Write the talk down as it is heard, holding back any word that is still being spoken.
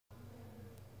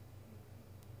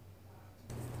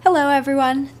Hello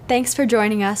everyone! Thanks for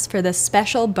joining us for this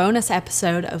special bonus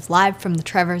episode of Live from the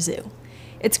Trevor Zoo.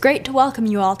 It's great to welcome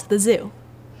you all to the zoo.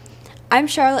 I'm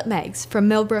Charlotte Meigs from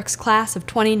Millbrook's class of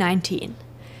 2019.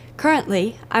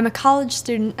 Currently, I'm a college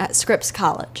student at Scripps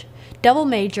College, double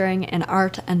majoring in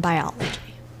art and biology.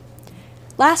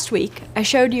 Last week, I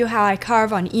showed you how I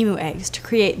carve on emu eggs to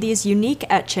create these unique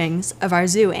etchings of our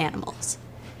zoo animals.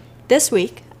 This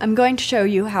week, I'm going to show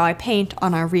you how I paint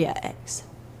on our Rhea eggs.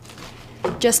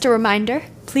 Just a reminder,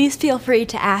 please feel free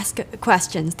to ask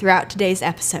questions throughout today's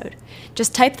episode.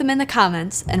 Just type them in the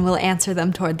comments and we'll answer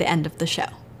them toward the end of the show.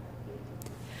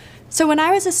 So when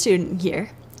I was a student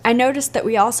here, I noticed that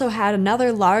we also had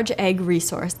another large egg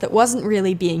resource that wasn't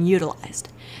really being utilized,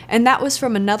 and that was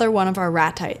from another one of our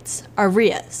ratites, our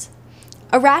Rheas.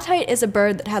 A ratite is a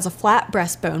bird that has a flat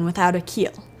breastbone without a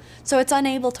keel, so it's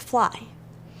unable to fly.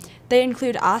 They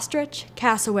include ostrich,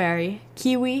 cassowary,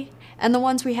 kiwi, and the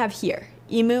ones we have here,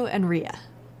 emu and Rhea.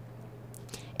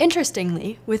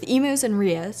 Interestingly, with emus and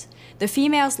Rheas, the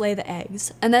females lay the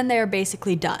eggs, and then they are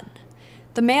basically done.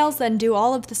 The males then do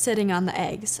all of the sitting on the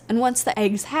eggs, and once the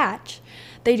eggs hatch,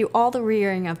 they do all the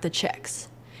rearing of the chicks.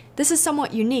 This is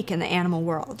somewhat unique in the animal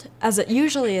world, as it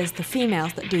usually is the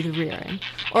females that do the rearing,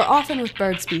 or often with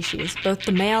bird species, both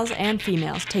the males and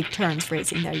females take turns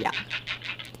raising their young.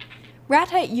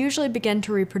 Ratite usually begin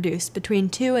to reproduce between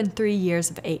 2 and 3 years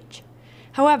of age.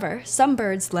 However, some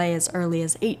birds lay as early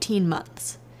as 18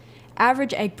 months.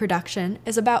 Average egg production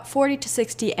is about 40 to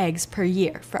 60 eggs per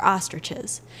year for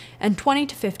ostriches, and 20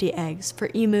 to 50 eggs for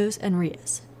emus and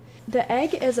Rheas. The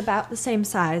egg is about the same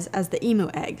size as the emu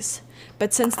eggs,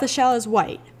 but since the shell is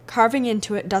white, carving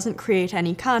into it doesn't create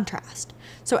any contrast,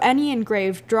 so any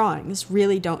engraved drawings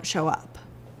really don't show up.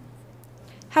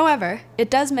 However, it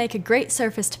does make a great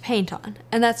surface to paint on,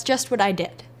 and that's just what I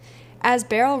did. As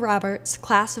Beryl Roberts'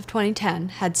 class of 2010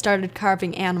 had started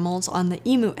carving animals on the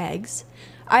emu eggs,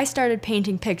 I started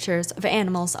painting pictures of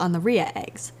animals on the Rhea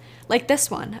eggs, like this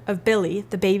one of Billy,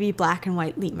 the baby black and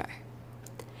white lemur.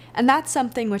 And that's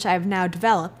something which I have now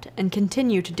developed and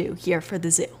continue to do here for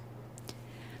the zoo.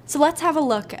 So let's have a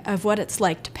look at what it's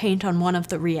like to paint on one of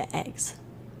the Rhea eggs.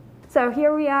 So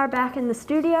here we are back in the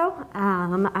studio.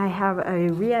 I have a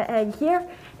Rhea egg here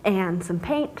and some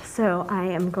paint, so I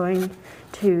am going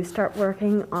to start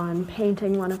working on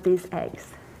painting one of these eggs.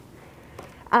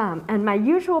 And my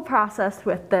usual process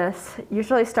with this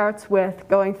usually starts with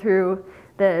going through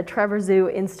the Trevor Zoo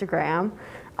Instagram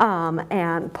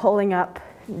and pulling up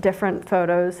different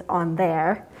photos on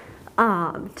there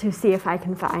to see if I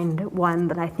can find one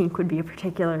that I think would be a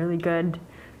particularly good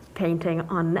painting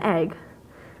on an egg.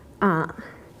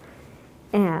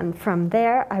 And from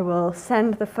there, I will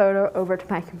send the photo over to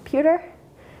my computer,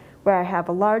 where I have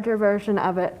a larger version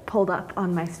of it pulled up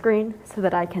on my screen so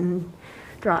that I can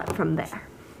draw it from there.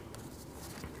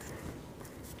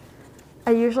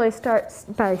 I usually start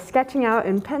by sketching out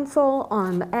in pencil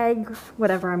on the egg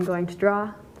whatever I'm going to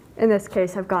draw. In this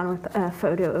case, I've gone with a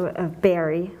photo of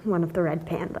Barry, one of the red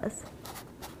pandas.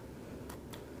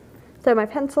 So my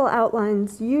pencil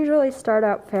outlines usually start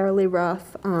out fairly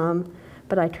rough,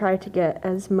 but I try to get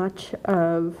as much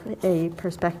of a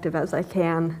perspective as I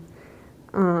can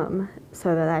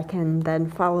so that I can then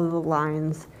follow the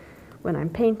lines when I'm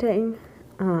painting.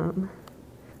 The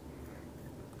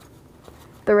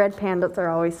red pandas are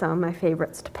always some of my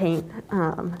favorites to paint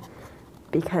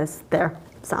because they're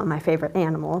some of my favorite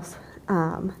animals.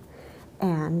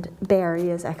 And Barry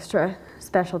is extra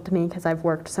special to me because I've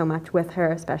worked so much with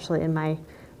her, especially in my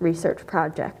research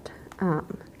project.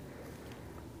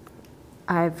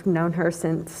 I've known her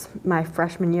since my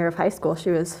freshman year of high school. She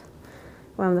was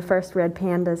one of the first red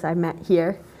pandas I met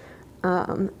here.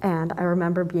 And I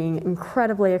remember being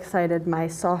incredibly excited my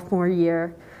sophomore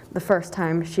year, the first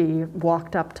time she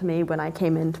walked up to me when I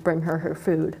came in to bring her her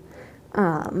food.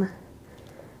 And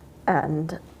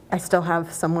I still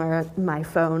have somewhere in my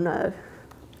phone a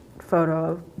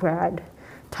photo of where I'd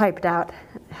typed out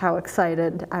how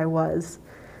excited I was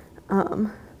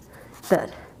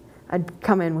that I'd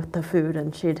come in with the food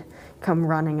and she'd come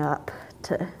running up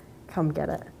to come get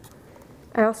it.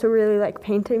 I also really like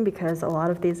painting because a lot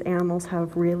of these animals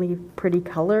have really pretty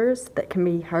colors that can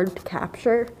be hard to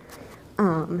capture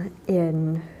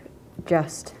in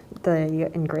just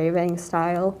the engraving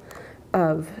style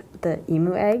of the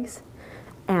emu eggs.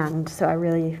 And so I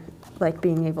really like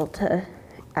being able to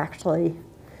actually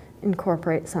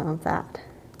incorporate some of that.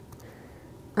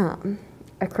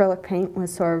 Acrylic paint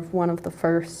was sort of one of the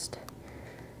first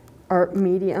art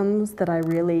mediums that I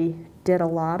really did a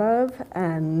lot of,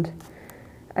 and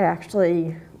I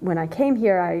actually, when I came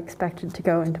here, I expected to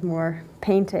go into more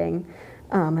painting,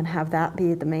 and have that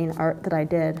be the main art that I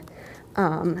did.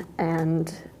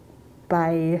 And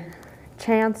by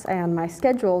chance and my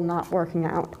schedule not working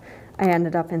out, I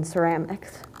ended up in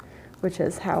ceramics, which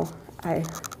is how I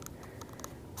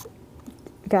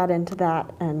got into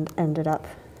that and ended up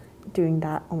doing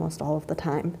that almost all of the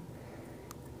time.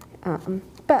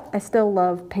 But I still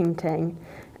love painting,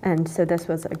 and so this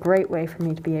was a great way for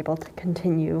me to be able to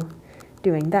continue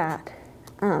doing that,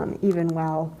 even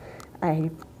while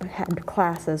I had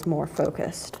classes more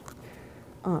focused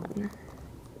on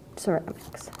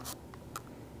ceramics.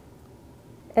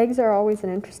 Eggs are always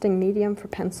an interesting medium for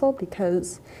pencil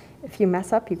because if you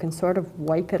mess up, you can sort of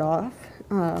wipe it off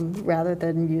rather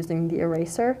than using the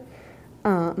eraser.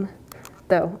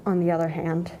 Though, on the other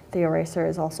hand, the eraser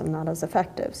is also not as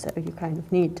effective, so you kind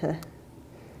of need to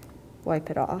wipe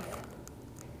it off.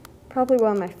 Probably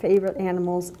one of my favorite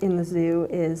animals in the zoo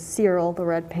is Cyril, the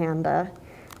red panda,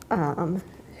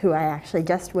 who I actually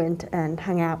just went and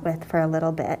hung out with for a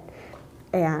little bit.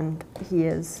 And he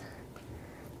is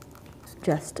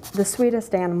just the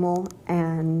sweetest animal,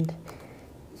 and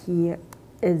he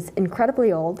is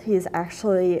incredibly old. He is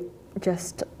actually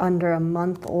just under a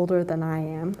month older than I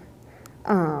am,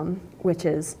 which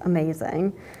is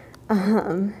amazing.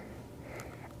 And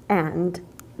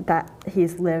that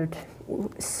he's lived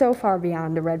so far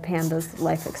beyond a red panda's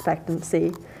life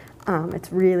expectancy.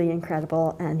 It's really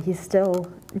incredible, and he's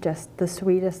still just the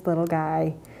sweetest little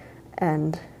guy,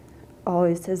 and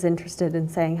always is interested in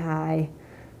saying hi,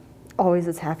 always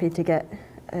is happy to get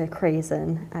a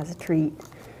craisin as a treat,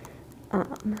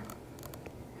 and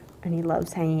he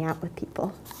loves hanging out with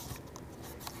people.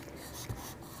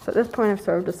 So at this point I've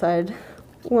sort of decided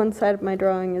one side of my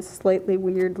drawing is slightly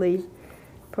weirdly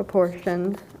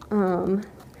proportioned,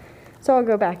 so I'll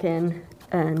go back in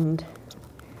and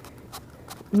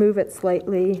move it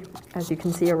slightly. As you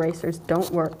can see, erasers don't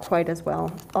work quite as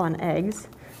well on eggs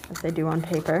as they do on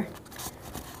paper.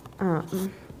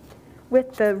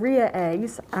 With the Rhea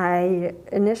eggs, I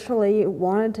initially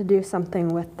wanted to do something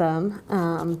with them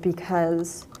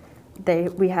because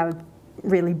we have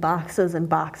really boxes and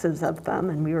boxes of them,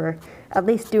 and we were at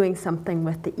least doing something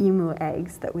with the emu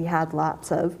eggs that we had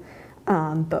lots of,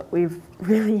 but we've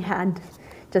really had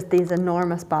just these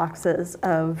enormous boxes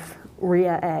of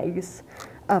Rhea eggs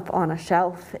up on a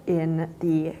shelf in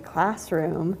the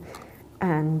classroom,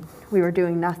 and we were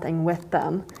doing nothing with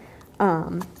them.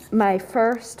 My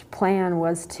first plan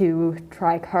was to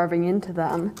try carving into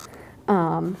them,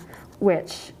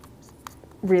 which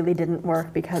really didn't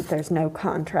work because there's no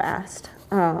contrast.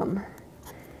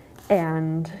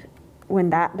 And when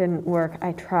that didn't work,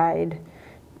 I tried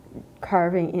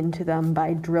carving into them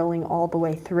by drilling all the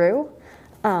way through,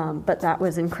 but that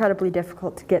was incredibly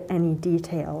difficult to get any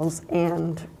details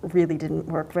and really didn't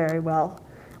work very well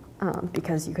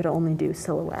because you could only do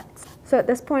silhouettes. So at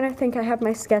this point, I think I have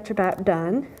my sketch about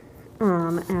done,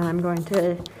 and I'm going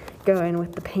to go in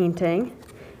with the painting.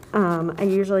 I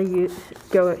usually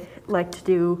like to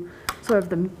do sort of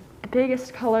the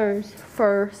biggest colors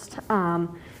first,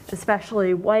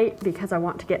 especially white, because I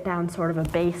want to get down sort of a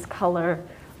base color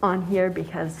on here,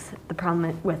 because the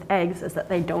problem with eggs is that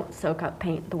they don't soak up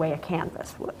paint the way a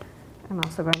canvas would. I'm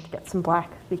also going to get some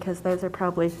black because those are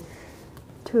probably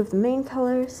two of the main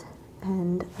colors,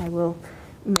 and I will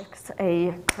mix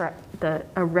a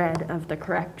red of the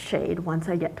correct shade once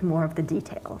I get to more of the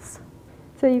details.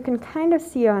 So you can kind of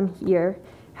see on here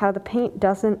how the paint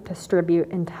doesn't distribute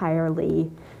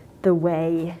entirely the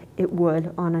way it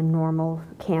would on a normal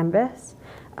canvas.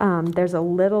 There's a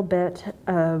little bit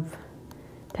of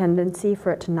tendency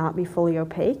for it to not be fully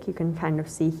opaque. You can kind of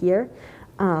see here.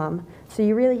 So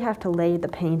you really have to lay the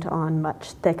paint on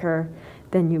much thicker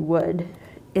than you would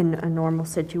in a normal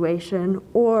situation,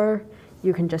 or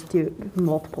you can just do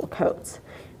multiple coats.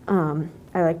 I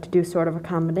like to do sort of a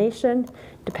combination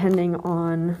depending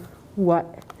on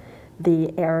what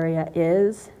the area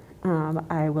is.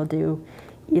 I will do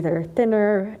either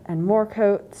thinner and more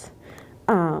coats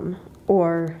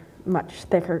or much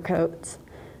thicker coats.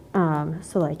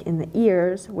 So like in the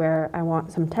ears, where I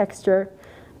want some texture,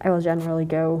 I will generally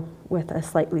go with a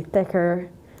slightly thicker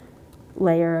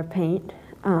layer of paint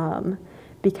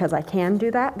because I can do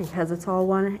that because it's all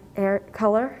one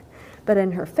color. But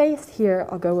in her face here,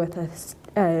 I'll go with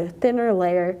a thinner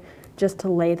layer just to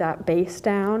lay that base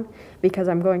down, because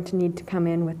I'm going to need to come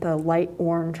in with a light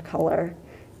orange color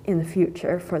in the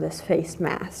future for this face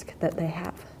mask that they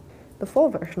have. The full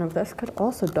version of this could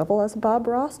also double as a Bob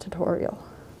Ross tutorial.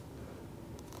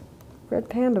 Red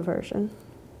Panda version.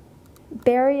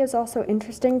 Berry is also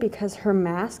interesting because her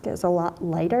mask is a lot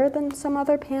lighter than some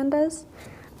other pandas.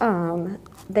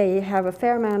 They have a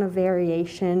fair amount of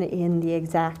variation in the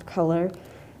exact color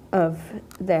of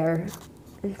their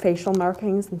facial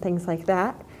markings and things like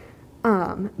that.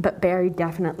 But Barry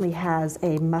definitely has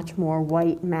a much more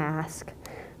white mask,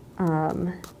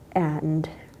 and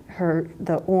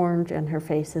the orange in her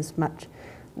face is much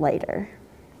lighter.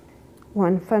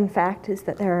 One fun fact is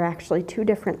that there are actually 2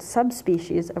 different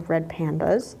subspecies of red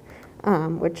pandas,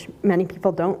 which many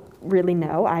people don't really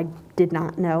know. I did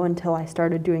not know until I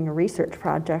started doing a research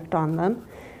project on them.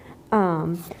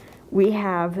 We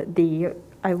have the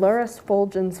Ilurus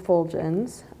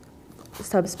fulgens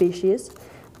subspecies,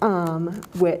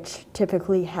 which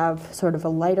typically have sort of a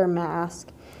lighter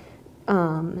mask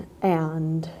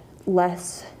and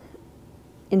less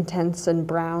intense and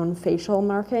brown facial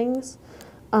markings,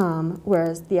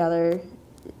 whereas the other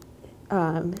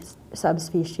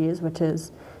subspecies, which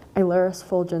is Ilurus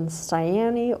fulgens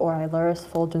cyane or Ilurus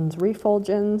fulgens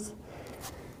refulgens,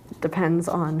 depends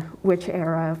on which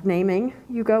era of naming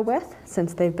you go with,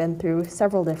 since they've been through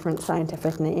several different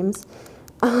scientific names.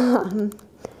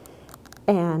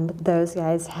 And those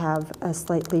guys have a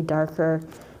slightly darker,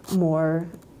 more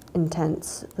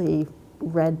intensely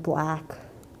red-black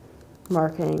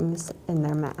markings in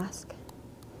their mask.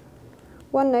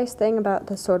 One nice thing about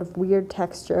the sort of weird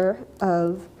texture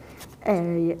of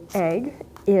an egg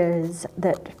is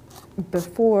that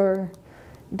before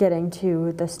getting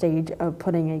to the stage of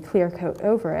putting a clear coat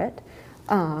over it,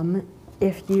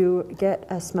 if you get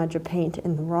a smudge of paint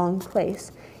in the wrong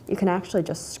place, you can actually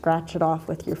just scratch it off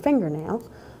with your fingernail,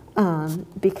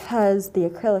 because the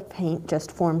acrylic paint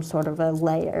just forms sort of a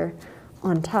layer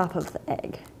on top of the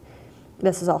egg.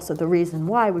 This is also the reason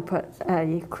why we put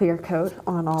a clear coat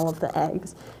on all of the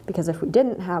eggs, because if we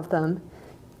didn't have them,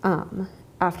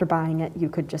 after buying it, you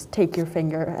could just take your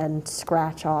finger and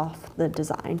scratch off the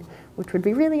design, which would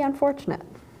be really unfortunate.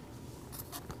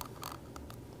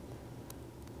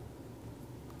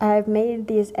 I've made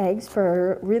these eggs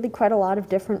for really quite a lot of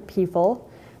different people.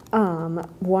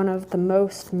 One of the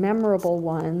most memorable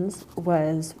ones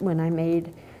was when I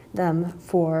made them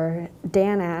for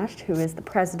Dan Ash, who is the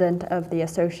president of the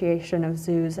Association of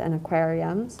Zoos and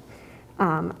Aquariums,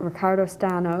 Ricardo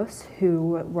Stanos,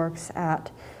 who works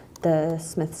at the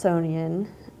Smithsonian,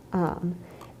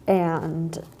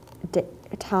 and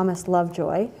Thomas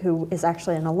Lovejoy, who is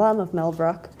actually an alum of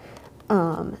Millbrook,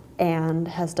 and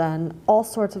has done all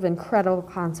sorts of incredible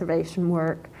conservation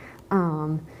work,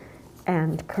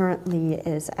 and currently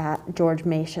is at George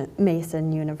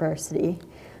Mason University.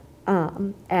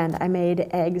 And I made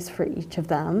eggs for each of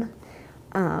them.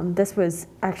 This was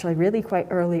actually really quite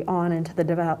early on into the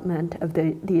development of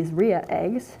these Rhea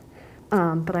eggs,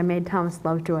 but I made Thomas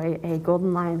Lovejoy a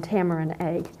golden lion tamarin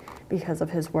egg because of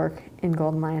his work in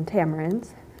golden lion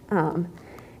tamarins.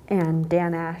 And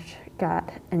Dan Ash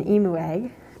got an emu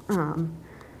egg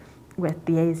with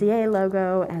the AZA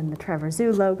logo and the Trevor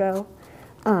Zoo logo,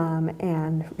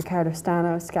 and Ricardo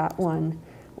Stanos got one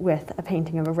with a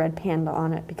painting of a red panda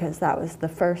on it, because that was the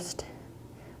first,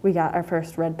 we got our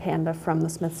first red panda from the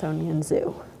Smithsonian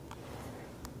Zoo.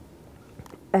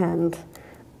 And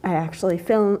I actually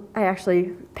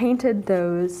painted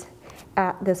those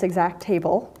at this exact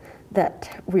table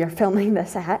that we are filming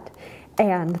this at,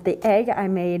 and the egg I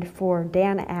made for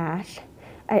Dan Ash,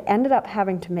 I ended up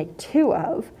having to make 2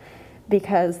 of,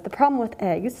 because the problem with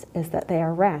eggs is that they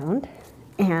are round,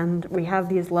 and we have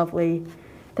these lovely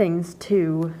things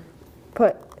to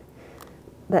put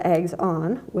the eggs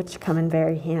on, which come in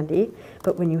very handy,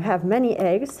 but when you have many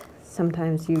eggs,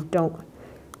 sometimes you don't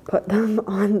put them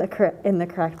on in the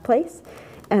correct place,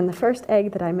 and the first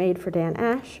egg that I made for Dan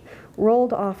Ash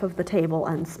rolled off of the table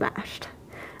and smashed.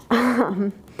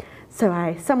 So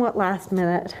I, somewhat last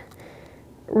minute,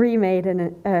 remade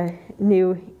a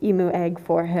new emu egg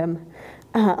for him,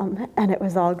 and it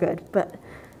was all good, but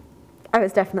I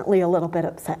was definitely a little bit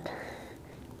upset.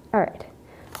 All right,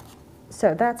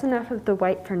 so that's enough of the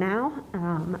white for now.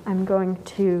 I'm going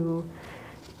to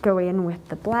go in with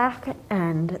the black,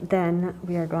 and then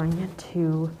we are going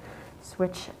to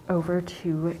switch over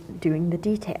to doing the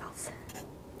details.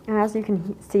 And as you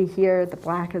can see here, the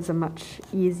black is a much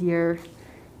easier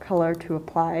color to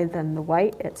apply than the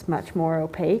white. It's much more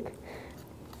opaque.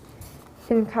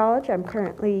 In college, I'm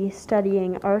currently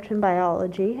studying art and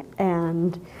biology,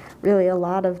 and really a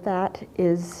lot of that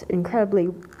is incredibly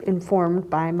informed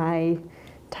by my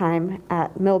time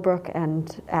at Millbrook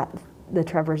and at the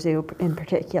Trevor Zoo in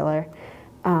particular.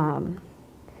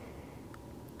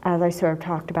 As I sort of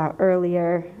talked about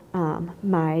earlier,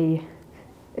 my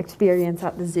experience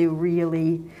at the zoo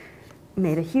really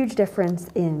made a huge difference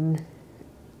in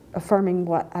affirming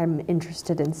what I'm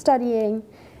interested in studying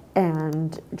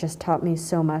and just taught me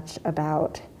so much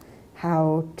about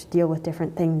how to deal with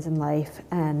different things in life,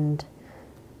 and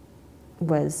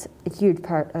was a huge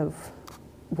part of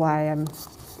why I'm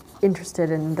interested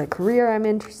in the career I'm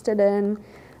interested in.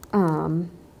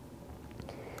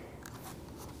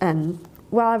 And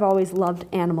while I've always loved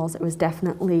animals, it was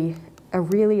definitely a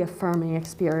really affirming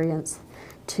experience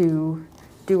to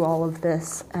do all of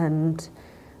this and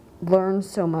learn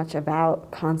so much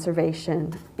about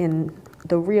conservation in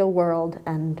the real world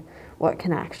and what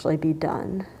can actually be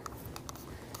done.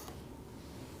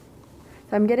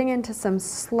 So I'm getting into some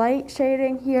slight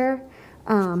shading here,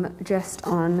 just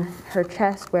on her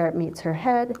chest where it meets her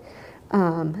head.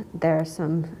 There's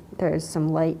some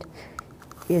light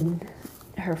in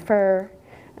her fur,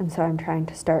 and so I'm trying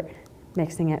to start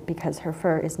mixing it because her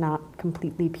fur is not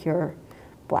completely pure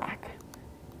black.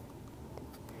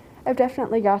 I've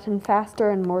definitely gotten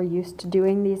faster and more used to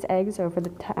doing these eggs over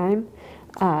the time.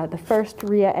 The first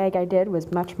Rhea egg I did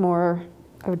was much more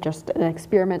of just an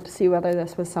experiment to see whether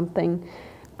this was something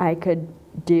I could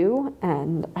do,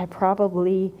 and I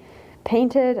probably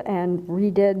painted and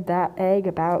redid that egg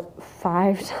about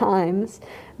 5 times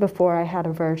before I had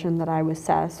a version that I was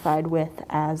satisfied with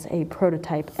as a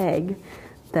prototype egg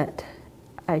that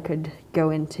I could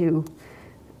go into,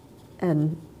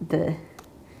 and the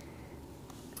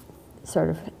sort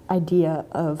of idea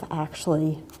of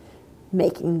actually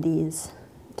making these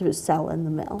to sell in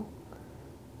the mill.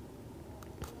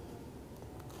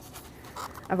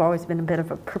 I've always been a bit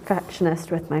of a perfectionist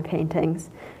with my paintings,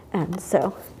 and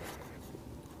so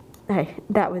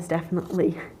that was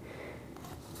definitely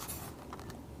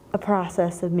a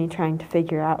process of me trying to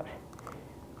figure out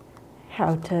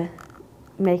how to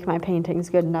make my paintings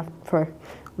good enough for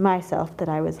myself that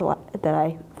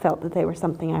I felt that they were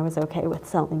something I was okay with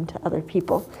selling to other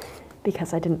people,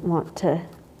 because I didn't want to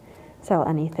sell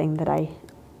anything that I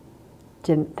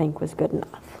didn't think was good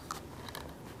enough.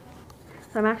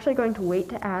 So I'm actually going to wait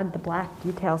to add the black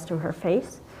details to her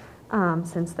face,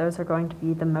 since those are going to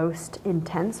be the most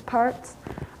intense parts,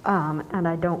 and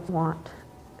I don't want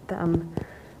them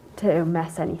to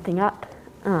mess anything up.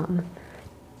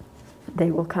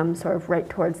 They will come sort of right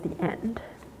towards the end.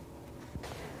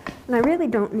 And I really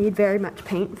don't need very much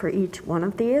paint for each one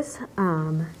of these.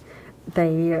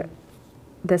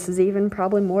 This is even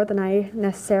probably more than I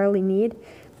necessarily need.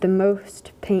 The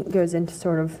most paint goes into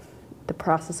sort of the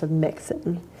process of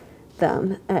mixing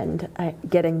them and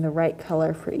getting the right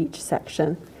color for each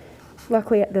section.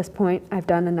 Luckily at this point I've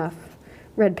done enough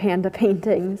red panda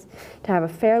paintings to have a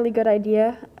fairly good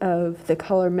idea of the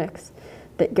color mix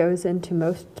that goes into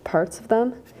most parts of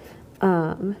them.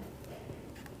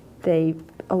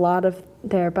 A lot of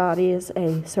their body is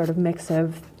a sort of mix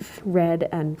of red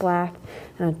and black,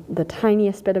 and the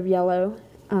tiniest bit of yellow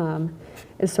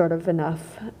is sort of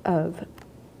enough of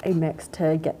a mix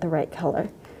to get the right color.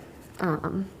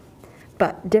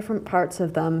 But different parts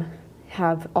of them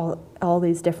have all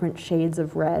these different shades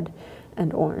of red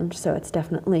and orange, so it's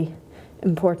definitely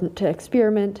important to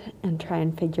experiment and try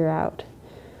and figure out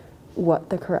what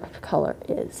the correct color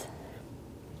is.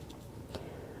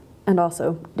 And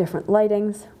also, different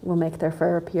lightings will make their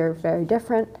fur appear very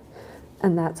different,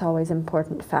 and that's always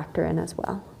important to factor in as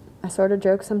well. I sort of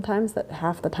joke sometimes that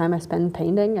half the time I spend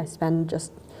painting, I spend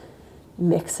just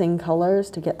mixing colors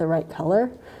to get the right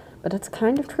color, but it's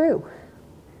kind of true.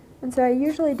 And so I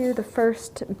usually do the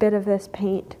first bit of this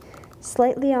paint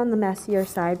slightly on the messier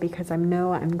side, because I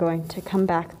know I'm going to come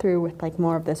back through with like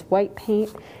more of this white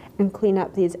paint and clean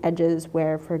up these edges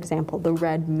where, for example, the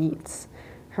red meets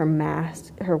her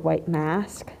mask, her white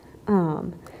mask,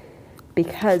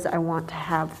 because I want to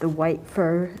have the white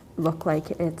fur look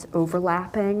like it's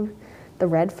overlapping the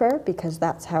red fur, because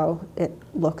that's how it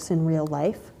looks in real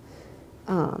life.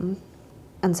 And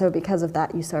so because of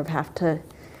that, you sort of have to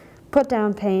put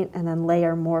down paint and then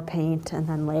layer more paint and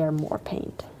then layer more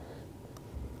paint.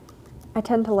 I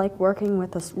tend to like working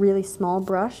with a really small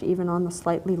brush, even on the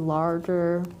slightly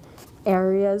larger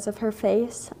areas of her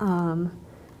face.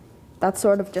 That's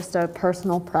sort of just a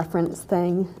personal preference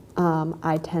thing.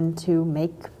 I tend to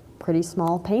make pretty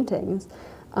small paintings,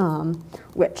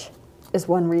 which is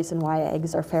one reason why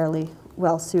eggs are fairly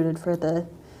well suited for the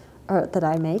art that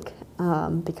I make,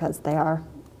 because they are,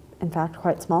 in fact,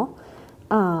 quite small.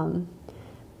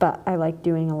 But I like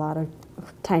doing a lot of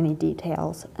tiny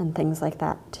details and things like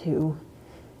that to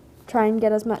try and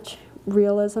get as much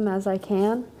realism as I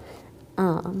can.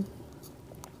 Though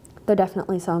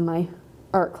definitely some of my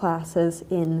art classes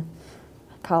in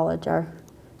college are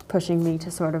pushing me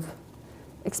to sort of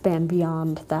expand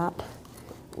beyond that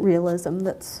realism.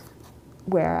 That's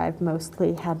where I've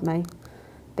mostly had my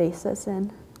basis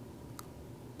in.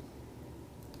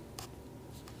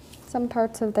 Some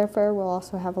parts of their fur will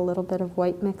also have a little bit of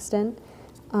white mixed in,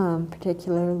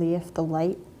 particularly if the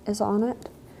light is on it.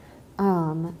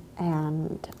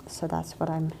 And so that's what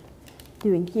I'm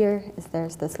doing here, is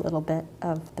there's this little bit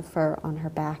of the fur on her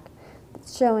back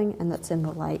that's showing and that's in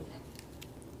the light.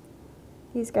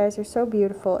 These guys are so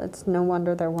beautiful. It's no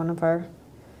wonder they're one of our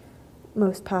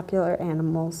most popular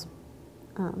animals.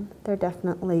 They're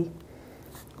definitely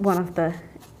one of the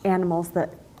animals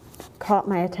that caught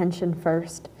my attention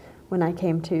first when I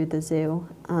came to the zoo,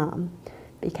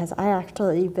 because I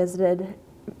actually visited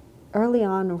early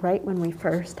on, right when we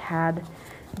first had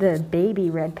the baby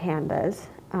red pandas.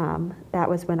 That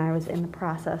was when I was in the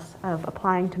process of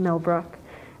applying to Millbrook,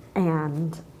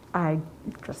 and I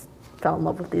just fell in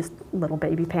love with these little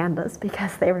baby pandas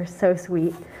because they were so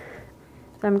sweet.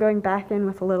 So I'm going back in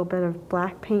with a little bit of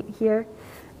black paint here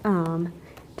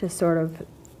to sort of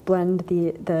blend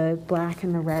the black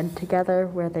and the red together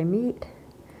where they meet,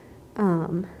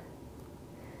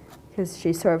 because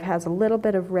she sort of has a little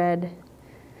bit of red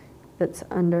that's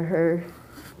under her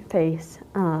face,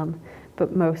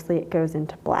 but mostly it goes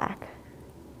into black.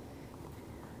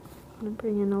 I'm going to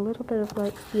bring in a little bit of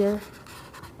light here.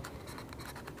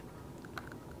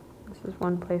 This is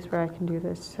one place where I can do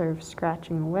this sort of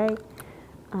scratching away.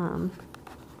 It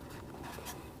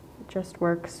just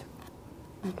works.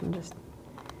 You can just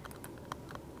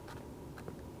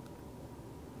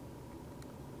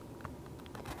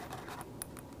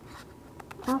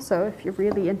also, if you're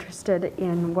really interested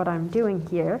in what I'm doing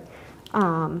here,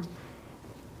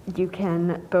 you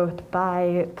can both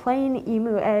buy plain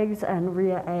emu eggs and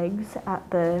Rhea eggs at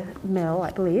the mill,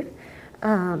 I believe,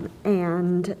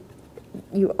 and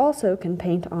you also can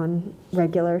paint on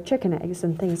regular chicken eggs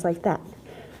and things like that.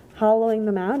 Hollowing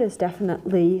them out is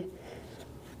definitely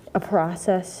a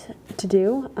process to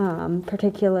do,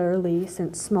 particularly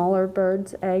since smaller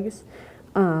birds' eggs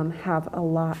have a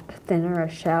lot thinner a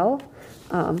shell.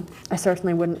 I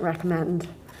certainly wouldn't recommend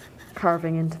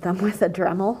carving into them with a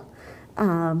Dremel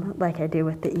like I do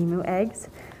with the emu eggs,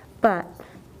 but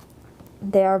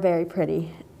they are very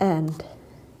pretty, and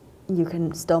you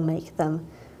can still make them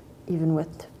even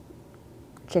with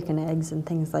chicken eggs and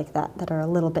things like that that are a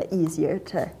little bit easier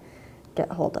to get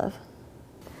hold of.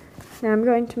 Now I'm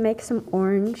going to make some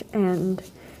orange and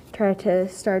try to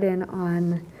start in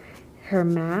on her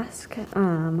mask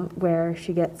where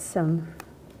she gets some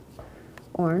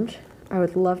orange. I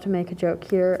would love to make a joke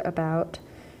here about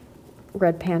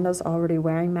red pandas already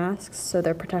wearing masks so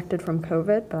they're protected from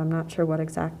COVID, but I'm not sure what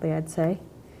exactly I'd say.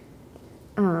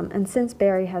 And since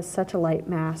Barry has such a light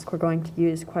mask, we're going to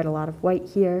use quite a lot of white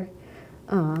here.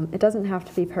 It doesn't have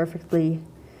to be perfectly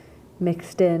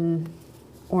mixed in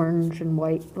orange and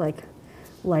white, like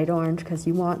light orange, because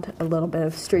you want a little bit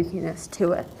of streakiness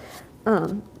to it,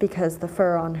 because the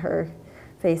fur on her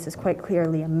face is quite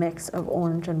clearly a mix of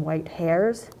orange and white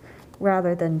hairs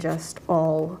rather than just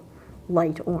all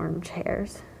light orange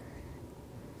hairs.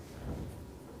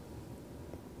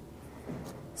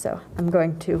 So I'm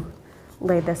going to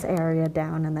lay this area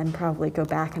down and then probably go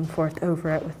back and forth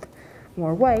over it with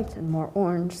more white and more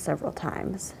orange several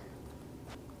times.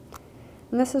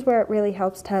 And this is where it really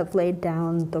helps to have laid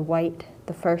down the white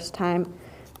the first time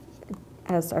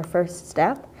as our first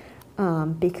step,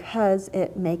 because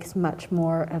it makes much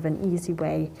more of an easy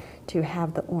way to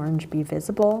have the orange be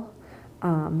visible,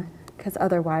 because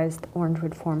otherwise the orange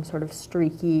would form sort of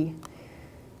streaky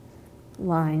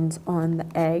lines on the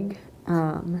egg,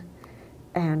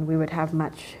 and we would have a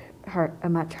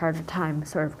much harder time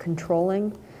sort of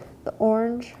controlling the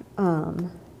orange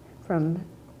from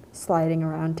sliding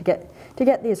around to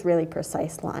get these really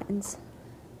precise lines.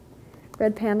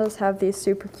 Red pandas have these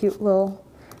super cute little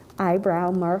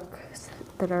eyebrow marks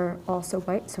that are also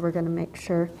white, so we're going to make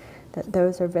sure that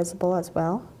those are visible as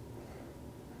well.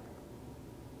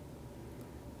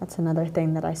 That's another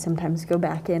thing that I sometimes go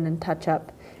back in and touch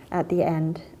up at the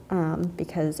end,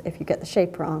 because if you get the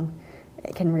shape wrong,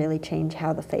 it can really change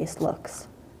how the face looks.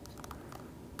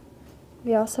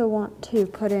 We also want to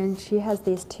put in, she has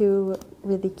these two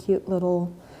really cute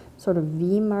little sort of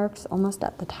V marks almost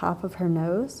at the top of her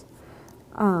nose.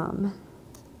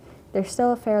 They're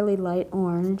still a fairly light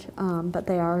orange, but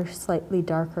they are slightly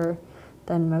darker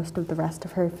than most of the rest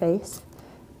of her face.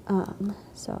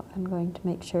 So I'm going to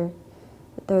make sure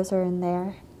that those are in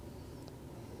there.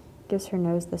 Gives her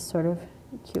nose this sort of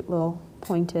cute little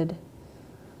pointed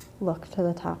look to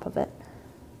the top of it.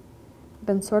 I've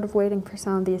been sort of waiting for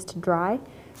some of these to dry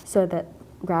so that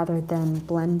rather than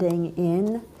blending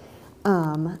in,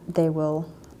 they will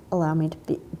allow me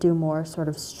to do more sort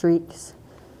of streaks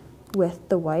with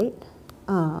the white,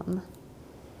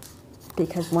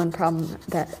 because one problem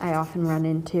that I often run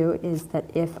into is that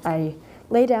if I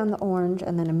lay down the orange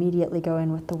and then immediately go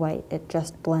in with the white, it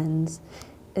just blends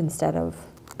instead of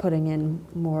putting in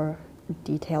more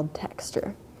detailed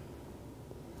texture.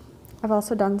 I've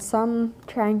also done some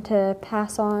trying to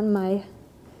pass on my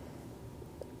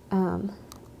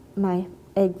my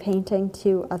egg painting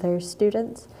to other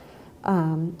students.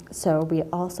 So we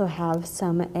also have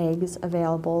some eggs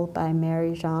available by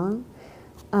Mary Zhang,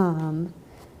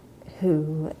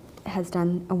 who has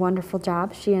done a wonderful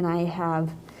job. She and I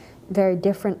have very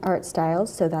different art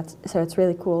styles, so it's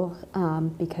really cool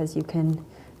because you can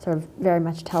sort of very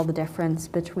much tell the difference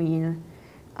between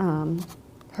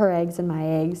her eggs and my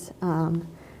eggs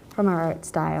from our art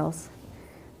styles.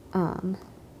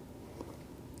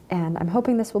 And I'm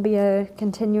hoping this will be a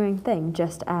continuing thing,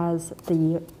 just as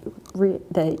the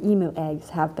emu eggs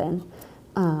have been,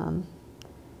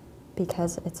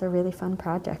 because it's a really fun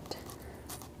project.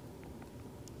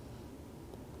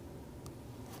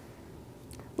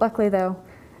 Luckily though,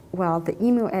 well, the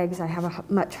emu eggs I have a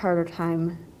much harder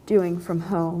time doing from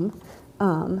home,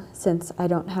 since I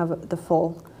don't have the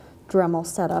full Dremel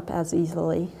set up as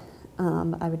easily.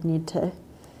 I would need to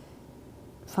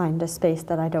find a space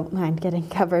that I don't mind getting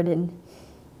covered in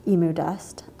emu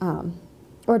dust,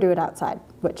 or do it outside,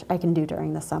 which I can do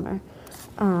during the summer.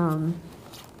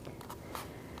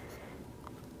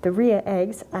 The Rhea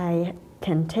eggs, I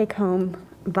can take home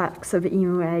a box of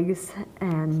emu eggs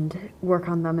and work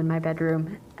on them in my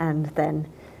bedroom, and then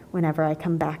whenever I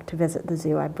come back to visit the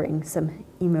zoo, I bring some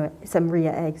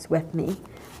Rhea eggs with me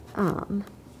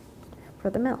for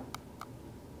the mill.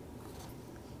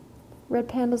 Red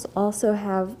pandas also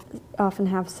often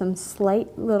have some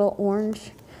slight little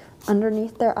orange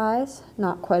underneath their eyes,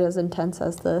 not quite as intense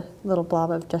as the little blob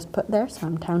I've just put there, so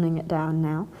I'm toning it down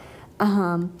now.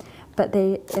 But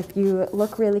if you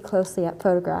look really closely at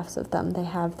photographs of them, they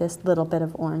have this little bit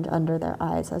of orange under their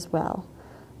eyes as well,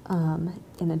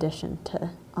 in addition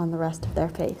to on the rest of their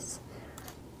face.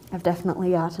 I've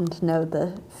definitely gotten to know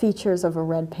the features of a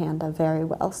red panda very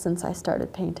well since I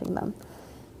started painting them.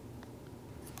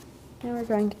 Now we're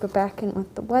going to go back in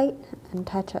with the white and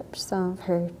touch up some of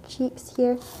her cheeks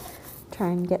here. Try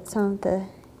and get some of the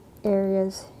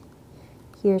areas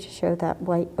here to show that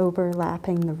white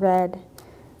overlapping the red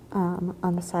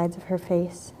on the sides of her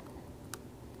face.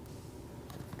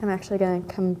 I'm actually going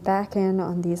to come back in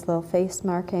on these little face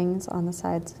markings on the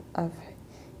sides of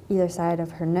either side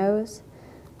of her nose,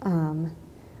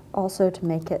 also to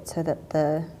make it so that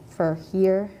the fur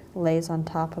here lays on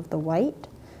top of the white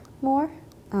more.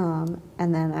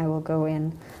 And then I will go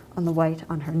in on the white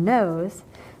on her nose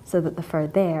so that the fur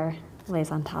there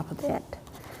lays on top of it.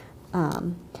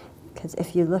 Because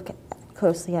if you look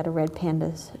closely at a red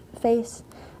panda's face,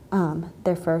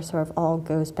 their fur sort of all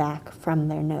goes back from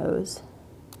their nose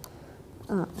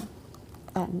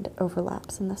and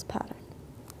overlaps in this pattern.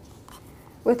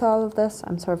 With all of this,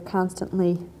 I'm sort of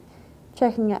constantly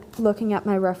looking at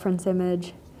my reference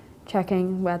image,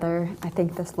 checking whether I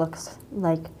think this looks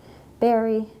like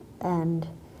berry, and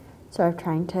sort of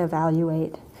trying to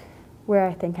evaluate where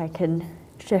I think I can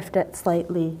shift it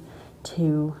slightly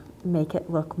to make it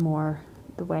look more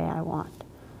the way I want.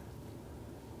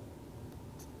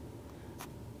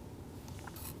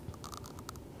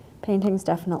 Painting's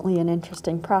definitely an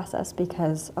interesting process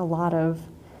because a lot of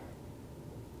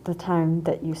the time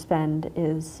that you spend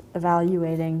is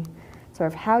evaluating sort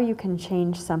of how you can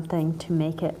change something to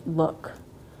make it look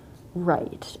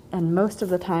right. And most of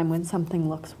the time when something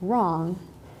looks wrong,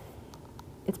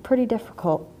 it's pretty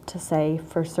difficult to say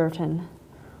for certain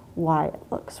why it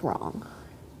looks wrong.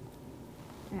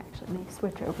 I actually may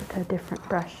switch over to a different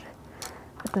brush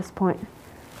at this point.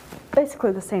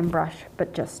 Basically the same brush,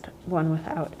 but just one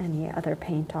without any other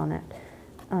paint on it,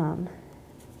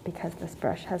 because this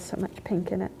brush has so much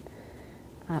pink in it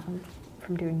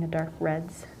from doing the dark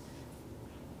reds.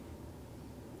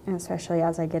 And especially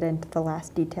as I get into the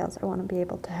last details, I want to be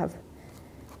able to have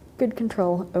good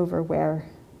control over where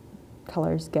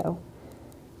colors go.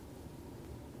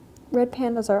 Red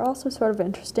pandas are also sort of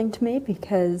interesting to me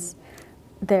because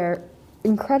they're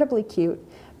incredibly cute,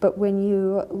 but when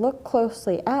you look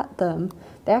closely at them,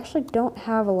 they actually don't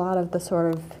have a lot of the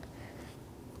sort of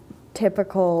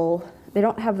typical, they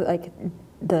don't have like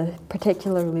the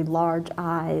particularly large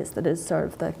eyes that is sort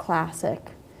of the classic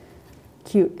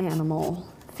cute animal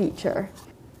feature.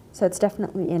 So it's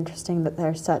definitely interesting that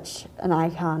they're such an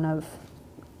icon of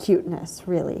cuteness,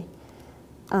 really.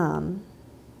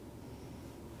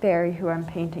 Barry, who I'm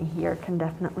painting here, can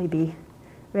definitely be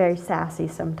very sassy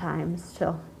sometimes.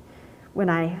 When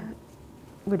I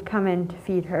would come in to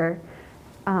feed her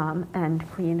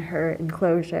and clean her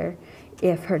enclosure,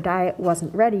 if her diet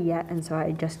wasn't ready yet, and so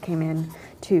I just came in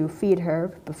to feed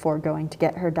her before going to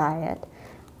get her diet,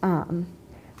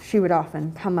 she would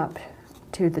often come up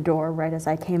to the door right as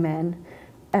I came in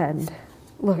and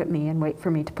look at me and wait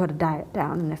for me to put a diet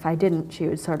down. And if I didn't, she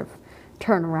would sort of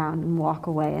turn around and walk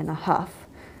away in a huff,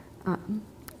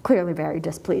 clearly very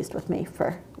displeased with me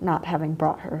for not having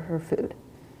brought her her food.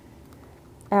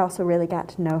 I also really got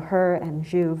to know her and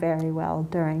Zhu very well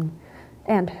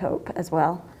and Hope as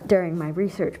well, during my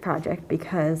research project,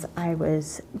 because I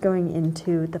was going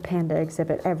into the panda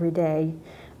exhibit every day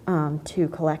to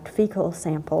collect fecal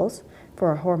samples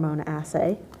for a hormone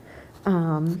assay,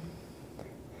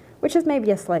 which is maybe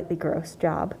a slightly gross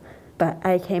job, but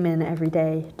I came in every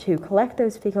day to collect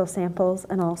those fecal samples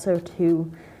and also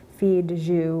to feed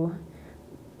Zhu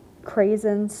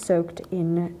craisins soaked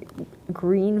in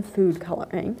green food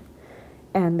coloring.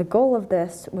 And the goal of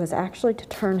this was actually to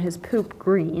turn his poop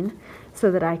green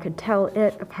so that I could tell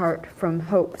it apart from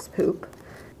Hope's poop.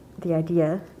 The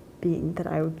idea being that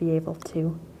I would be able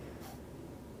to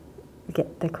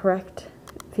get the correct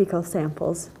fecal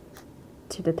samples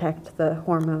to detect the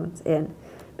hormones in,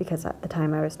 because at the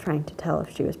time I was trying to tell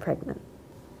if she was pregnant.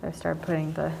 I started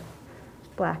putting the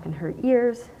black in her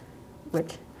ears,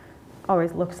 which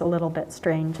always looks a little bit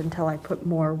strange until I put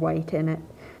more white in it.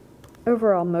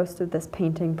 Overall, most of this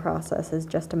painting process is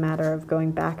just a matter of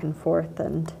going back and forth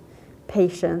and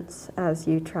patience as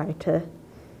you try to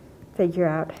figure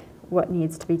out what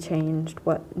needs to be changed,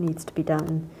 what needs to be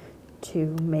done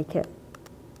to make it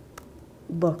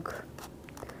look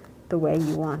the way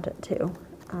you want it to.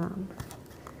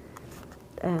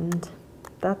 And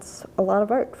that's a lot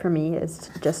of art for me,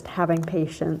 is just having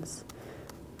patience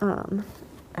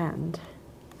and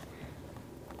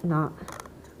not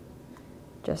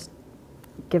just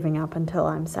giving up until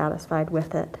I'm satisfied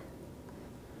with it.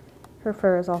 Her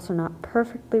fur is also not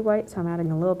perfectly white, so I'm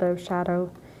adding a little bit of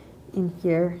shadow in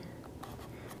here,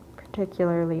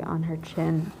 particularly on her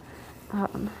chin.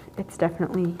 It's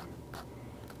definitely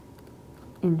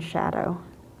in shadow,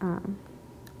 and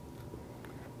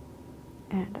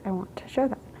I want to show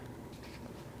that.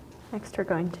 Next, we're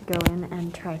going to go in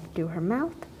and try to do her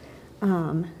mouth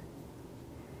and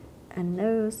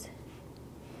nose.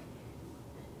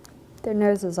 Their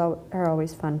noses are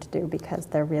always fun to do because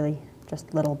they're really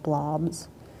just little blobs.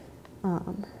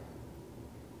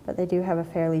 But they do have a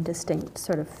fairly distinct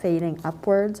sort of fading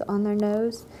upwards on their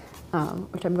nose,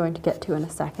 which I'm going to get to in a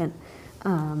second.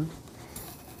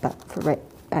 But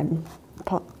I'm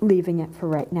leaving it for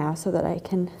right now so that I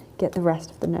can get the rest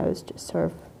of the nose just sort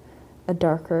of a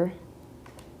darker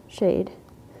shade.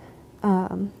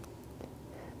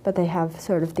 But they have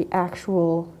sort of the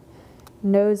actual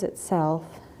nose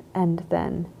itself, and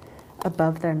then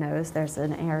above their nose there's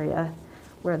an area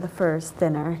where the fur is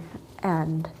thinner,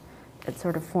 and it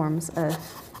sort of forms a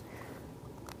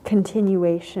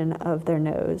continuation of their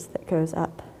nose that goes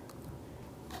up.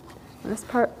 This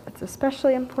part, it's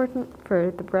especially important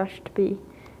for the brush to be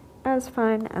as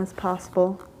fine as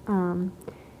possible,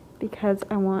 because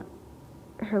I want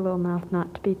her little mouth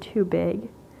not to be too big.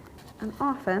 And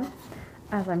often,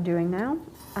 as I'm doing now,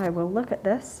 I will look at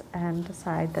this and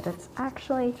decide that it's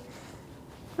actually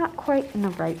not quite in the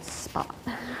right spot.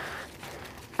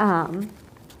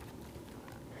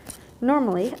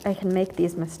 Normally, I can make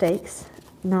these mistakes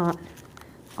not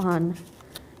on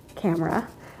camera.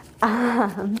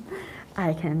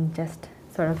 I can just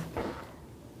sort of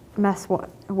mess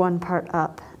one part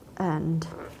up and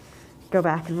go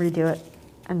back and redo it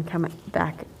and come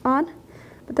back on.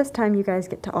 But this time you guys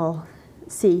get to all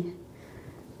see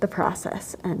the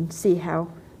process and see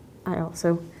how I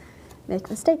also make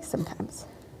mistakes sometimes.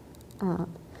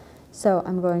 So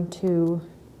I'm going to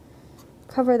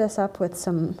cover this up with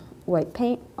some white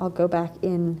paint. I'll go back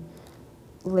in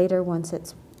later once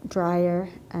it's drier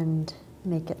and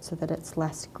make it so that it's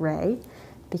less gray,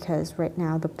 because right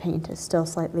now the paint is still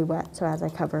slightly wet, so as I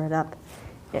cover it up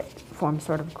it forms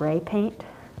sort of gray paint,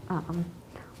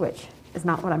 which is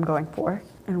not what I'm going for.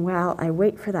 And while I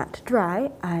wait for that to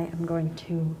dry, I am going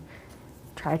to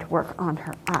try to work on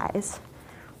her eyes,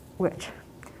 which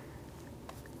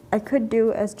I could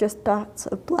do as just dots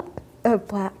of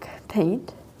black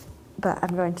paint, but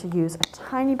I'm going to use a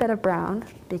tiny bit of brown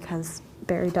because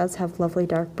Barry does have lovely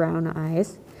dark brown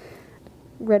eyes.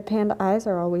 Red panda eyes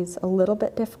are always a little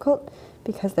bit difficult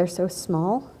because they're so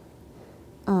small.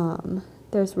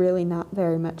 There's really not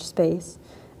very much space,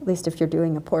 at least if you're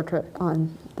doing a portrait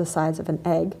on the size of an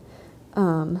egg.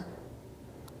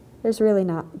 There's really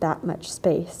not that much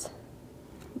space,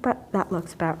 but that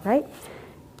looks about right.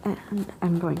 And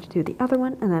I'm going to do the other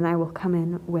one, and then I will come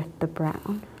in with the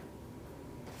brown.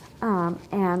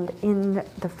 And in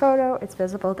the photo, it's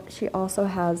visible that she also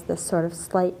has this sort of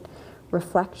slight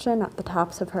reflection at the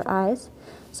tops of her eyes.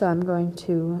 So I'm going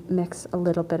to mix a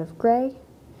little bit of gray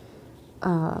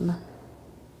and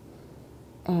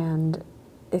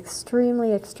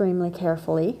extremely, extremely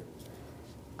carefully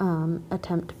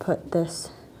attempt to put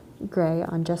this gray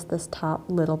on just this top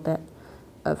little bit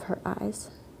of her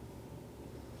eyes.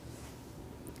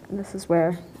 And this is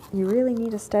where you really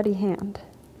need a steady hand,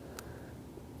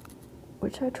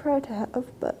 which I try to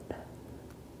have, but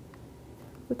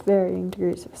with varying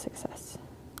degrees of success.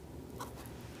 I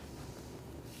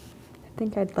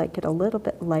think I'd like it a little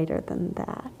bit lighter than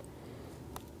that.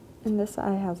 And this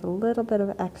eye has a little bit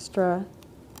of extra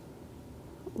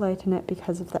light in it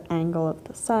because of the angle of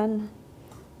the sun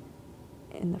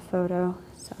in the photo.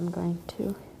 So I'm going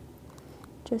to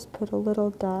just put a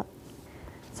little dot.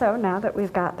 So now that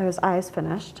we've got those eyes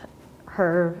finished,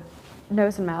 her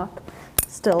nose and mouth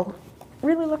still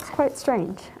really looks quite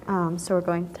strange. So we're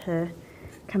going to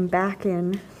come back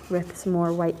in with some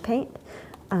more white paint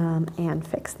and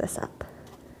fix this up.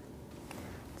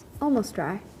 It's almost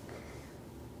dry.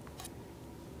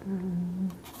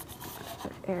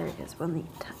 Other areas will need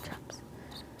touch-ups.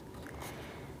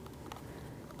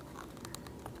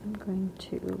 I'm going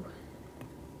to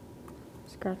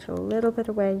scratch a little bit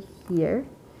away here.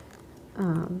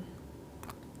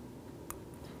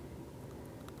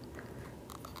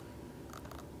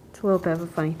 It's a little bit of a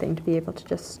funny thing to be able to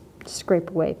just scrape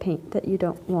away paint that you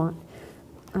don't want.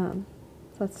 So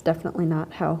that's definitely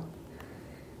not how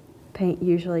paint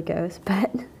usually goes,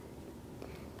 but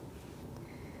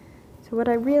so what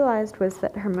I realized was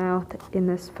that her mouth in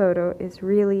this photo is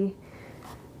really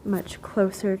much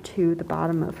closer to the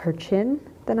bottom of her chin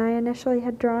than I initially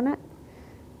had drawn it.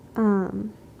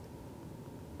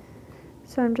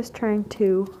 So I'm just trying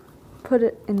to put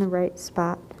it in the right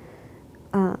spot,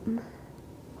 and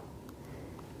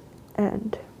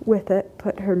with it,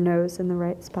 put her nose in the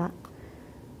right spot.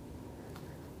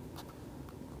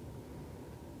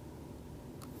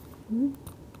 And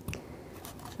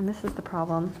this is the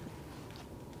problem,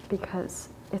 because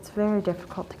it's very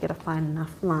difficult to get a fine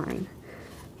enough line.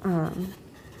 One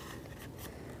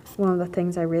of the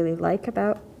things I really like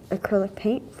about acrylic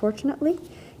paint, fortunately,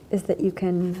 is that you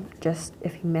can just,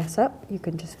 if you mess up, you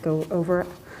can just go over it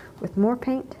with more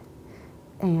paint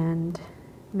and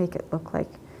make it look like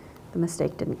the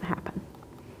mistake didn't happen.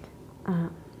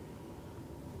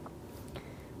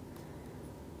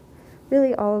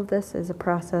 Really, all of this is a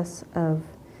process of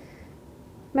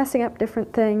messing up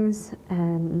different things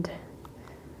and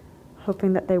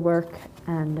hoping that they work,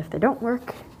 and if they don't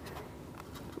work,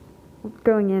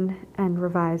 going in and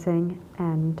revising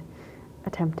and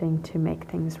attempting to make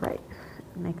things right,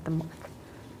 make them work.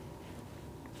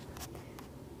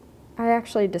 I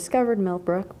actually discovered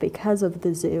Millbrook because of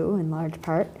the zoo, in large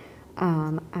part.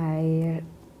 I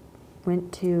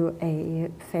went to a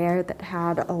fair that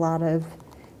had a lot of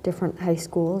different high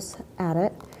schools at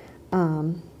it.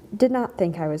 Did not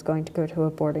think I was going to go to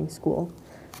a boarding school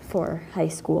for high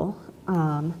school.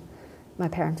 My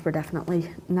parents were definitely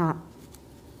not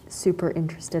super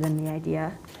interested in the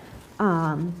idea.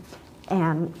 And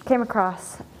came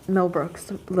across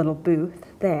Millbrook's little booth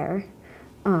there.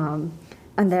 And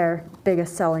their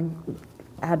biggest selling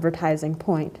advertising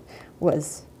point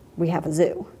was, we have a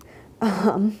zoo,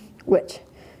 which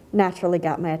naturally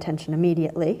got my attention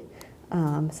immediately,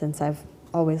 since I've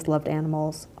always loved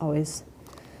animals, always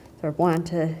sort of wanted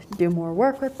to do more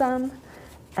work with them,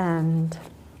 and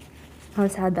I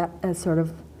always had that as sort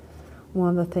of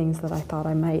one of the things that I thought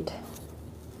I might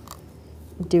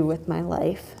do with my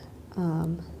life.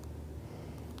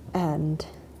 And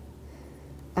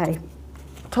I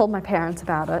told my parents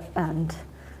about it and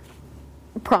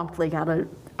promptly got a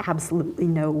absolutely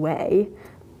no way.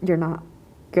 You're not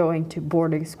going to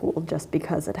boarding school just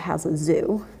because it has a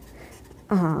zoo.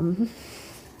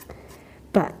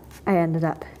 But I ended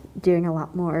up doing a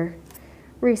lot more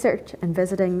research and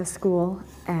visiting the school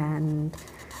and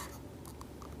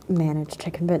managed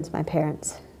to convince my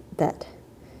parents that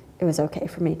it was okay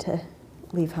for me to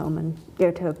leave home and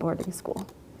go to a boarding school.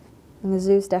 And the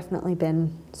zoo's definitely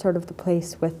been sort of the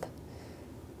place with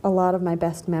a lot of my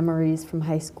best memories from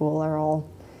high school are all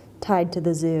tied to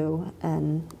the zoo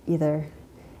and either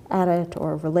at it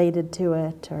or related to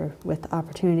it or with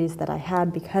opportunities that I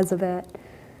had because of it.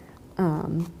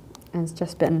 And it's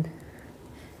just been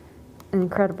an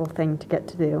incredible thing to get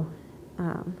to do.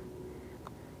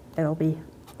 It'll be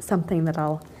something that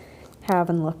I'll have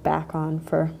and look back on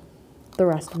for the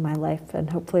rest of my life, and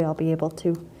hopefully I'll be able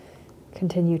to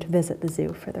continue to visit the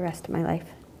zoo for the rest of my life.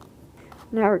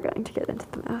 Now we're going to get into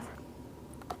the mouth.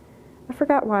 I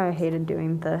forgot why I hated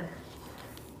doing the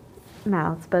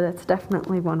mouths, but it's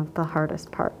definitely one of the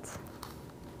hardest parts.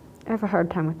 I have a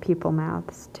hard time with people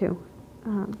mouths too.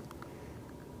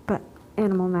 But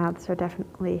animal mouths are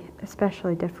definitely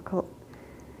especially difficult,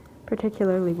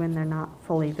 particularly when they're not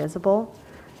fully visible.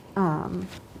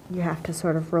 You have to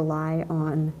sort of rely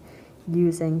on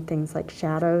using things like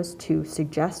shadows to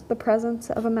suggest the presence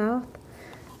of a mouth.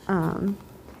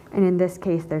 And in this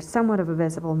case, there's somewhat of a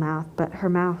visible mouth, but her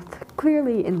mouth,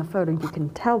 clearly in the photo, you can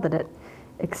tell that it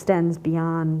extends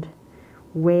beyond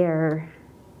where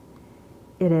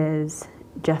it is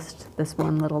just this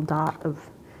one little dot of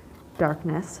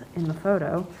darkness in the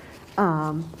photo.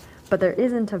 But there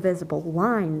isn't a visible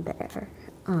line there.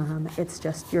 It's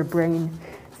just your brain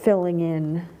filling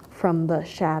in from the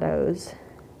shadows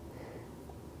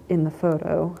in the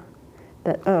photo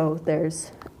that, oh,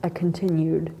 there's a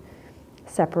continued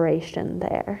separation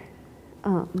there.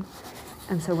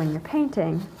 And so when you're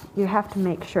painting, you have to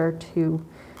make sure to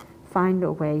find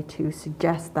a way to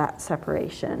suggest that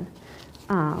separation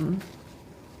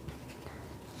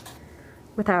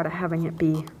without having it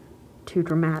be too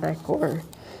dramatic or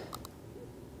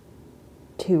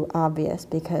too obvious,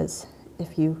 because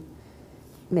if you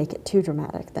make it too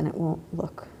dramatic, then it won't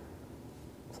look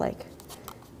like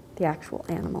the actual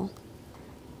animal.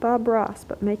 Bob Ross,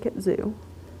 but make it Zoo.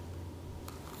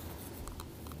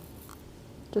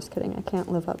 Just kidding, I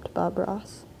can't live up to Bob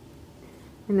Ross.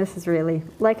 And this is really,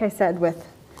 like I said, with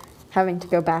having to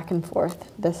go back and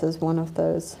forth, this is one of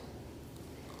those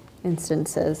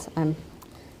instances. I'm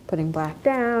putting black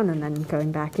down and then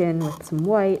going back in with some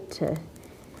white to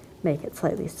make it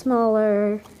slightly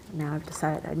smaller. Now I've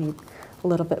decided I need a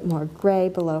little bit more gray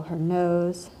below her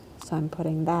nose, so I'm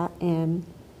putting that in.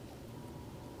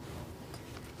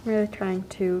 I'm really trying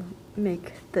to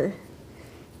make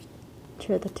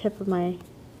sure the tip of my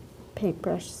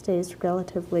paintbrush stays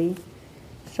relatively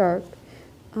sharp,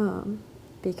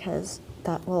 because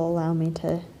that will allow me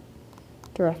to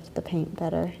direct the paint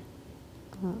better.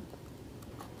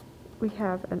 We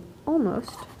have an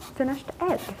almost finished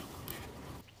egg.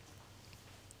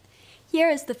 Here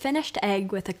is the finished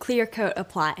egg with a clear coat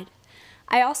applied.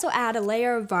 I also add a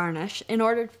layer of varnish in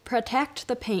order to protect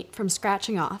the paint from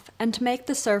scratching off and to make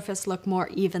the surface look more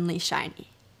evenly shiny.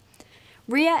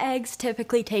 Rhea eggs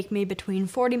typically take me between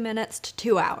 40 minutes to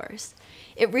 2 hours.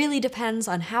 It really depends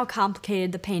on how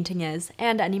complicated the painting is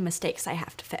and any mistakes I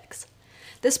have to fix.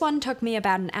 This one took me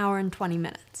about 1 hour and 20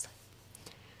 minutes.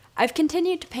 I've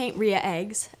continued to paint Rhea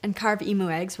eggs and carve emu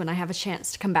eggs when I have a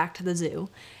chance to come back to the zoo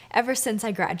ever since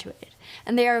I graduated,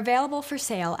 and they are available for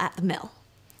sale at the mill.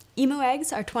 Emu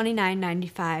eggs are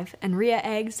 $29.95 and Rhea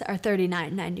eggs are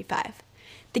 $39.95.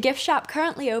 The gift shop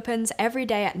currently opens every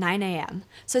day at 9 a.m.,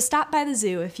 so stop by the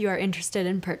zoo if you are interested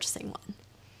in purchasing one.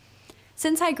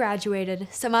 Since I graduated,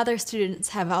 some other students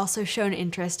have also shown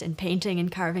interest in painting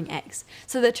and carving eggs,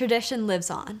 so the tradition lives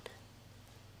on.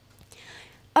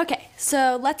 Okay,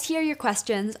 so let's hear your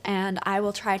questions and I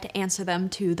will try to answer them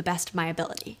to the best of my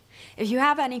ability. If you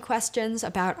have any questions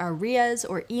about our Rheas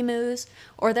or emus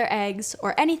or their eggs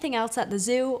or anything else at the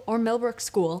zoo or Millbrook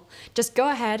School, just go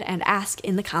ahead and ask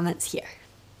in the comments here.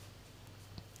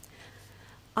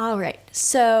 Alright,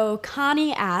 so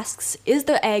Connie asks, is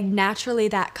the egg naturally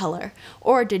that color,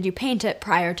 or did you paint it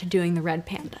prior to doing the red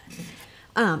panda?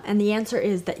 And the answer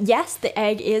is that yes, the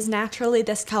egg is naturally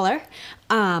this color.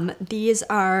 These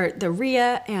are the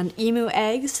Rhea and emu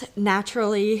eggs,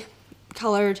 naturally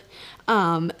colored.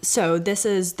 So this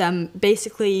is them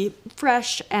basically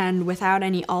fresh and without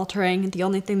any altering. The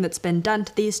only thing that's been done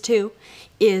to these two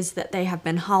is that they have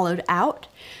been hollowed out.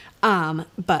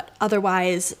 But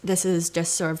otherwise, this is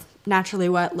just sort of naturally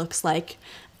what it looks like,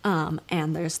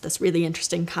 and there's this really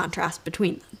interesting contrast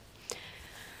between them.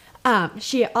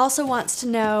 She also wants to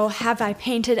know, have I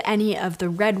painted any of the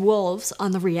red wolves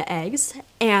on the Rhea eggs?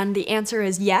 And the answer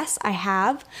is yes, I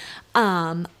have.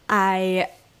 I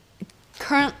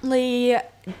currently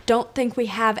don't think we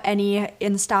have any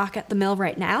in stock at the mill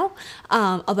right now,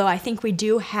 although I think we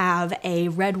do have a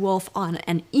red wolf on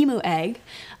an emu egg.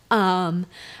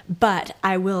 But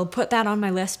I will put that on my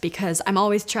list because I'm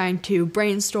always trying to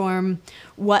brainstorm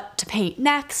what to paint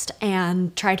next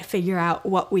and try to figure out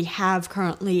what we have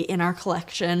currently in our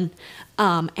collection,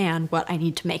 and what I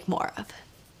need to make more of.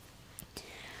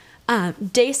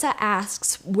 Desa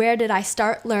asks, where did I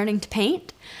start learning to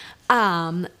paint?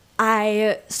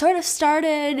 I sort of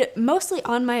started mostly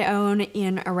on my own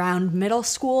in around middle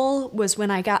school was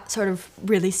when I got sort of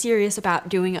really serious about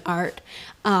doing art,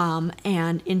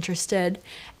 and interested.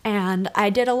 And I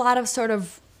did a lot of sort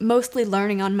of mostly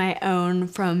learning on my own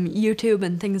from YouTube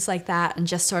and things like that, and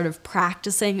just sort of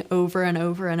practicing over and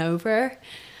over and over.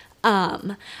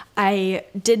 I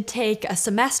did take a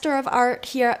semester of art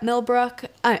here at Millbrook,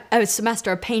 a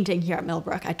semester of painting here at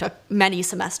Millbrook. I took many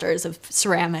semesters of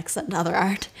ceramics and other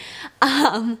art.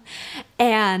 And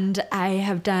I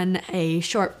have done a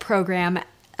short program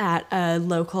at a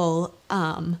local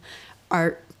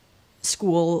art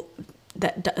school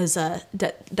that does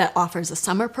that offers a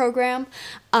summer program.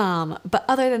 But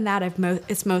other than that,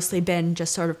 it's mostly been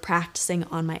just sort of practicing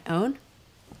on my own.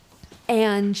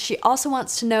 And she also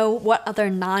wants to know what other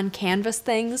non-canvas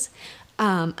things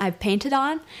I've painted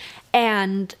on.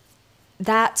 And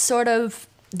that's sort of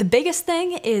the biggest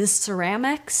thing is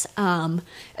ceramics,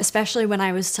 especially when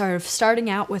I was sort of starting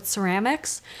out with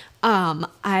ceramics.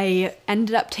 I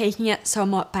ended up taking it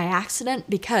somewhat by accident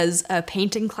because a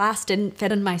painting class didn't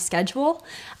fit in my schedule.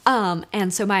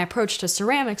 And so my approach to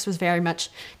ceramics was very much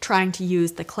trying to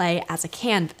use the clay as a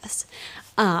canvas.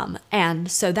 And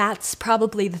so that's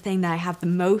probably the thing that I have the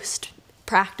most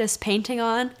practice painting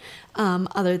on,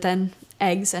 other than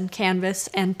eggs and canvas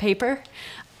and paper.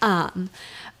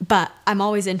 But I'm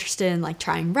always interested in like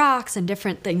trying rocks and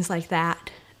different things like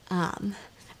that, and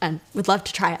would love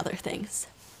to try other things.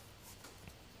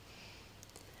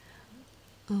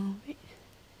 All right.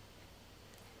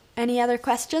 Any other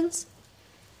questions?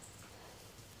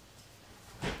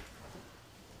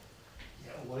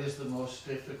 What is the most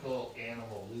difficult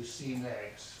animal? Lucy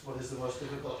Meigs. What is the most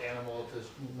difficult animal at the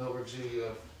Millbrook Zoo you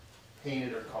have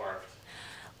painted or carved?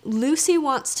 Lucy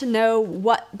wants to know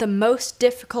what the most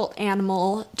difficult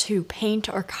animal to paint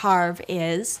or carve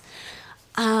is.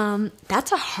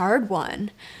 That's a hard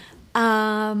one.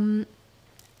 I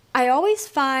always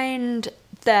find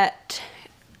that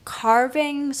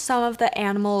carving some of the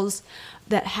animals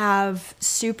that have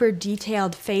super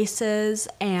detailed faces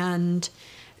and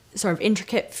sort of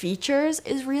intricate features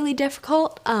is really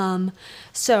difficult.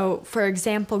 So, for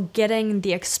example, getting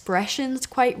the expressions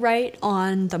quite right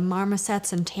on the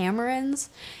marmosets and tamarins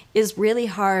is really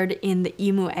hard in the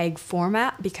emu egg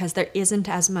format because there isn't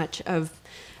as much of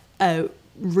a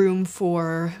room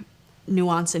for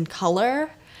nuance and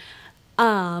color.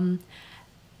 And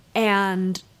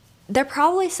they're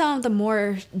probably some of the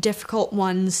more difficult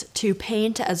ones to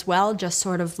paint as well, just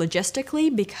sort of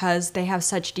logistically, because they have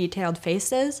such detailed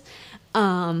faces.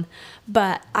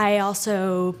 But I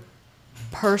also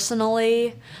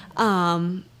personally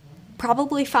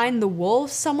probably find the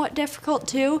wolves somewhat difficult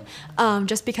too,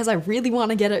 just because I really want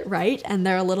to get it right, and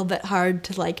they're a little bit hard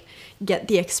to like get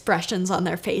the expressions on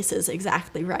their faces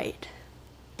exactly right.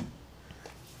 Do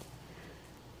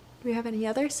we have any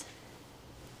others?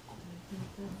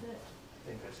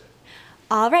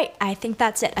 All right, I think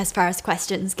that's it as far as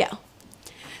questions go.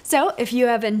 So if you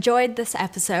have enjoyed this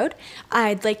episode,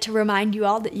 I'd like to remind you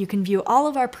all that you can view all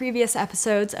of our previous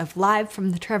episodes of Live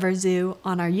from the Trevor Zoo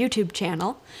on our YouTube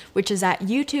channel, which is at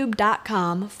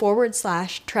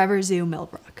youtube.com/Trevor Zoo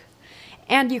Millbrook.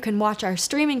 And you can watch our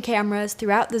streaming cameras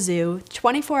throughout the zoo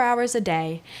 24 hours a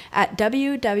day at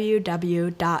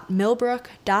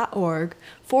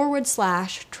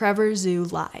www.millbrook.org/Trevor Zoo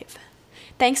Live.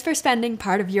 Thanks for spending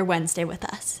part of your Wednesday with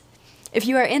us. If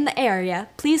you are in the area,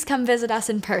 please come visit us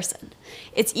in person.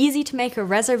 It's easy to make a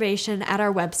reservation at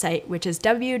our website, which is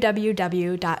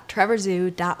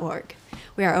www.trevorzoo.org.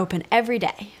 We are open every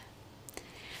day.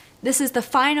 This is the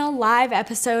final live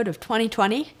episode of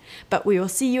 2020, but we will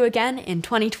see you again in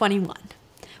 2021.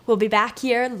 We'll be back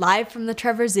here live from the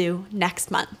Trevor Zoo next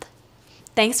month.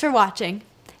 Thanks for watching.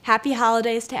 Happy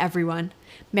holidays to everyone.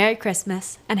 Merry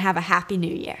Christmas, and have a Happy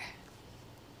New Year.